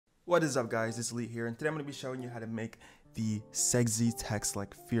What is up, guys? It's Aleet here, and today I'm going to be showing you how to make the sexy text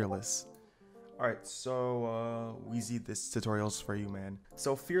like Fearless. Alright, so Wheezy, this tutorial's for you, man.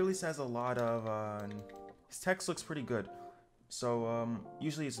 So Fearless has a lot of his text looks pretty good. So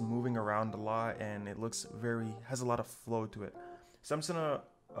usually it's moving around a lot and it looks has a lot of flow to it. So I'm just gonna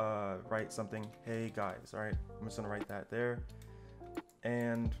write something, hey guys. Alright, I'm just gonna write that there.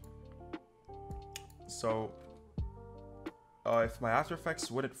 And so if my After Effects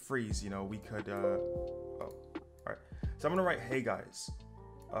wouldn't freeze, you know, we could alright. So I'm gonna write hey guys.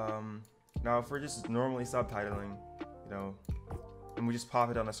 Now if we're just normally subtitling, you know, and we just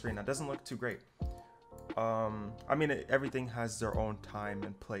pop it on the screen, that doesn't look too great. I mean, everything has their own time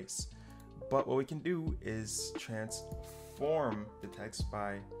and place, but what we can do is transform the text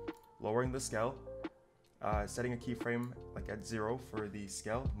by lowering the scale, setting a keyframe like at 0 for the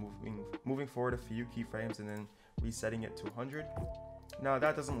scale, moving forward a few keyframes, and then resetting it to 100. Now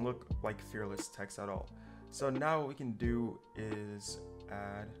that doesn't look like Fearless text at all. So now what we can do is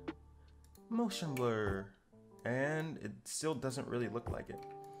add motion blur, and it still doesn't really look like it.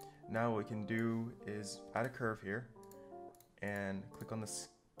 Now what we can do is add a curve here and click on the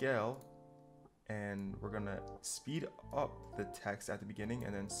scale, and we're gonna speed up the text at the beginning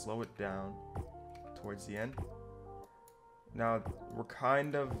and then slow it down towards the end. Now we're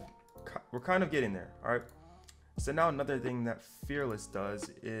kind of getting there. All right, so now another thing that Fearless does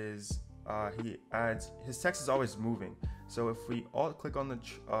is his text is always moving. So if we alt click on the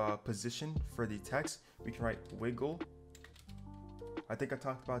position for the text, we can write wiggle. I think I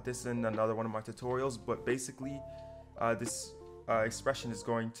talked about this in another one of my tutorials, but basically this expression is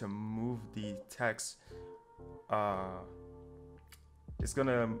going to move the text. It's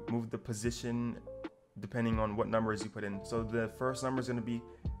gonna move the position depending on what numbers you put in. So the first number is gonna be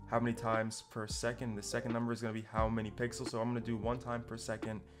how many times per second. The second number is gonna be how many pixels. So I'm gonna do 1 time per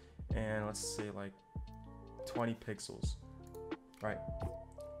second, and let's say like 20 pixels, right?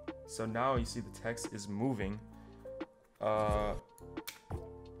 So now you see the text is moving.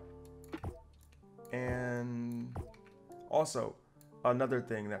 And also another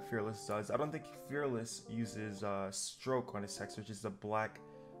thing that Fearless does, I don't think Fearless uses stroke on his text, which is the black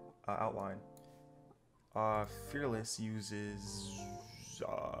outline. Fearless uses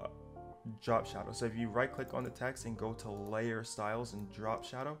drop shadow. So if you right click on the text and go to layer styles and drop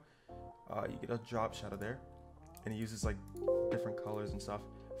shadow, you get a drop shadow there, and it uses like different colors and stuff.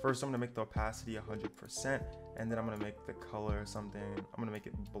 First I'm gonna make the opacity 100%, and then I'm gonna make the color something, I'm gonna make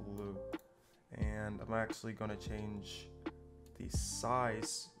it blue. And I'm actually gonna change the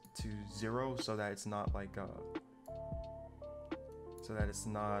size to 0 so that it's not like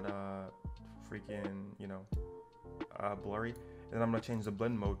freaking, you know, blurry. And then I'm gonna change the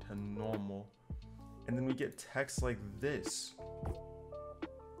blend mode to normal, and then we get text like this.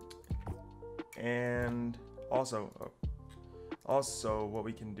 And also what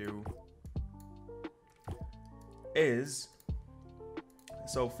we can do is,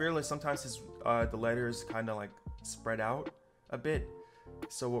 so Fearless sometimes his the letters kind of like spread out a bit.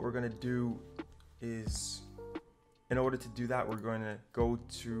 So what we're gonna do is, in order to do that, we're going to go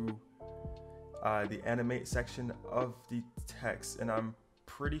to the animate section of the text, and I'm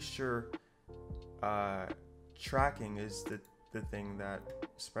pretty sure tracking is the thing that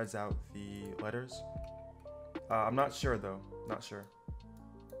spreads out the letters. I'm not sure though, not sure.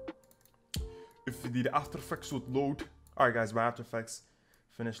 If the After Effects would load. Alright guys, my After Effects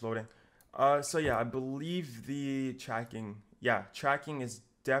finished loading. So yeah, I believe the tracking is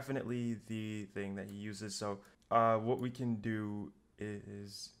definitely the thing that he uses. So what we can do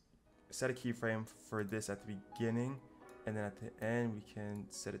is set a keyframe for this at the beginning, and then at the end we can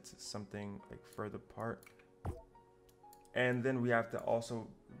set it to something like further apart. And then we have to also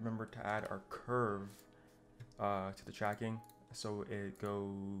remember to add our curve to the tracking, so it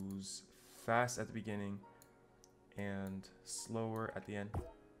goes fast at the beginning and slower at the end.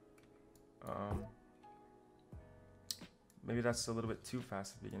 Maybe that's a little bit too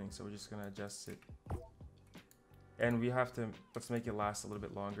fast at the beginning, so we're just gonna adjust it. And we have to, let's make it last a little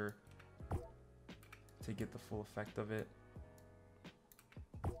bit longer to get the full effect of it.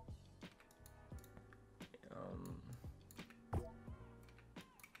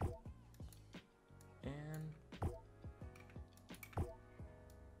 And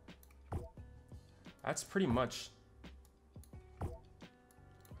that's pretty much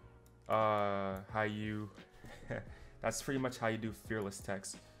how you that's pretty much how you do Fearless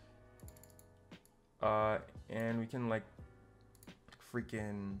text. And we can like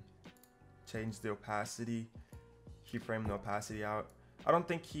freaking change the opacity, keyframe the opacity out. I don't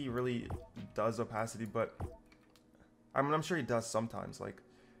think he really does opacity, but I'm sure he does sometimes. Like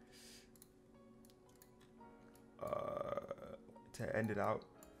to end it out,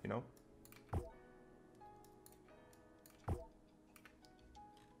 you know.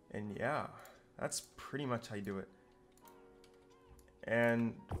 And yeah, that's pretty much how you do it.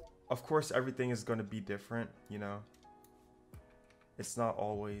 And of course, everything is going to be different, you know. It's not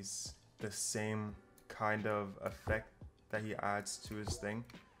always the same kind of effect that he adds to his thing.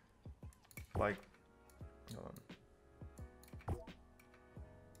 Like,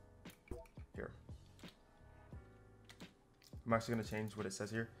 here. I'm actually going to change what it says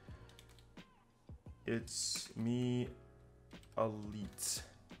here. It's me, Aleet.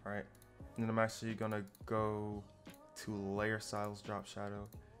 Alright. And then I'm actually going to go to layer styles, drop shadow,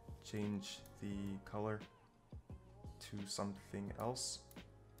 change the color to something else.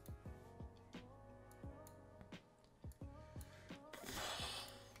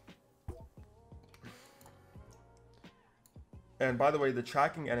 And by the way, the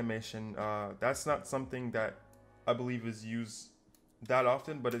tracking animation, that's not something that I believe is used that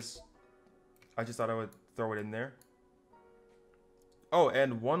often, but I just thought I would throw it in there. Oh,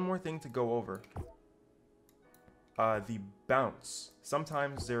 and one more thing to go over. The bounce.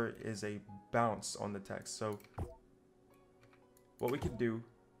 Sometimes there is a bounce on the text. So what we could do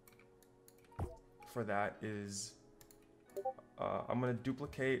for that is I'm gonna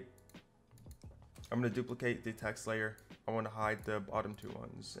duplicate the text layer. I want to hide the bottom two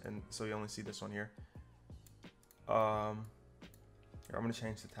ones, and so you only see this one here. Here, I'm gonna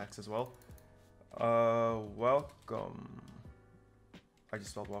change the text as well. Welcome. I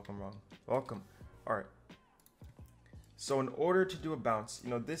just spelled welcome wrong. Welcome. All right. So in order to do a bounce, you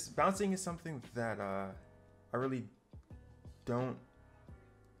know, this bouncing is something that I really don't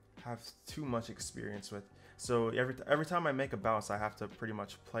have too much experience with. So every time I make a bounce, I have to pretty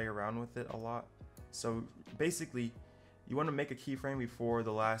much play around with it a lot. So basically, you want to make a keyframe before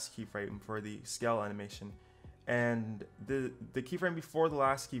the last keyframe for the scale animation, and the keyframe before the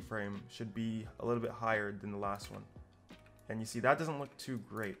last keyframe should be a little bit higher than the last one. And you see that doesn't look too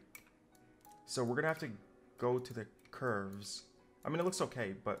great. So we're gonna have to go to the curves. I mean, it looks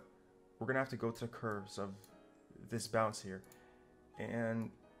okay, but we're gonna have to go to the curves of this bounce here,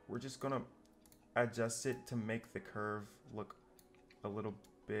 and we're just gonna adjust it to make the curve look a little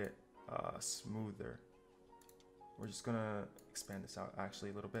bit smoother. We're just gonna expand this out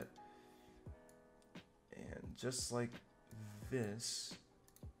actually a little bit, and just like this,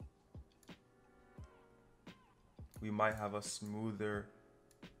 we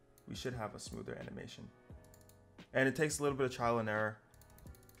should have a smoother animation. And it takes a little bit of trial and error.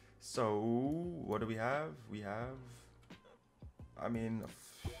 So what do we have? I mean,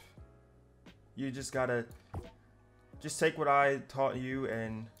 you just gotta take what I taught you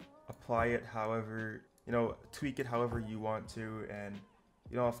and apply it however, you know, tweak it however you want to. And,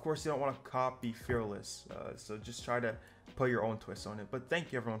 you know, of course you don't want to copy Fearless, so just try to put your own twist on it. But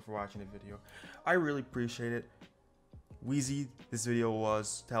thank you everyone for watching the video. I really appreciate it. Wheezy, this video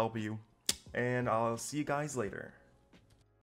was to help you, and I'll see you guys later.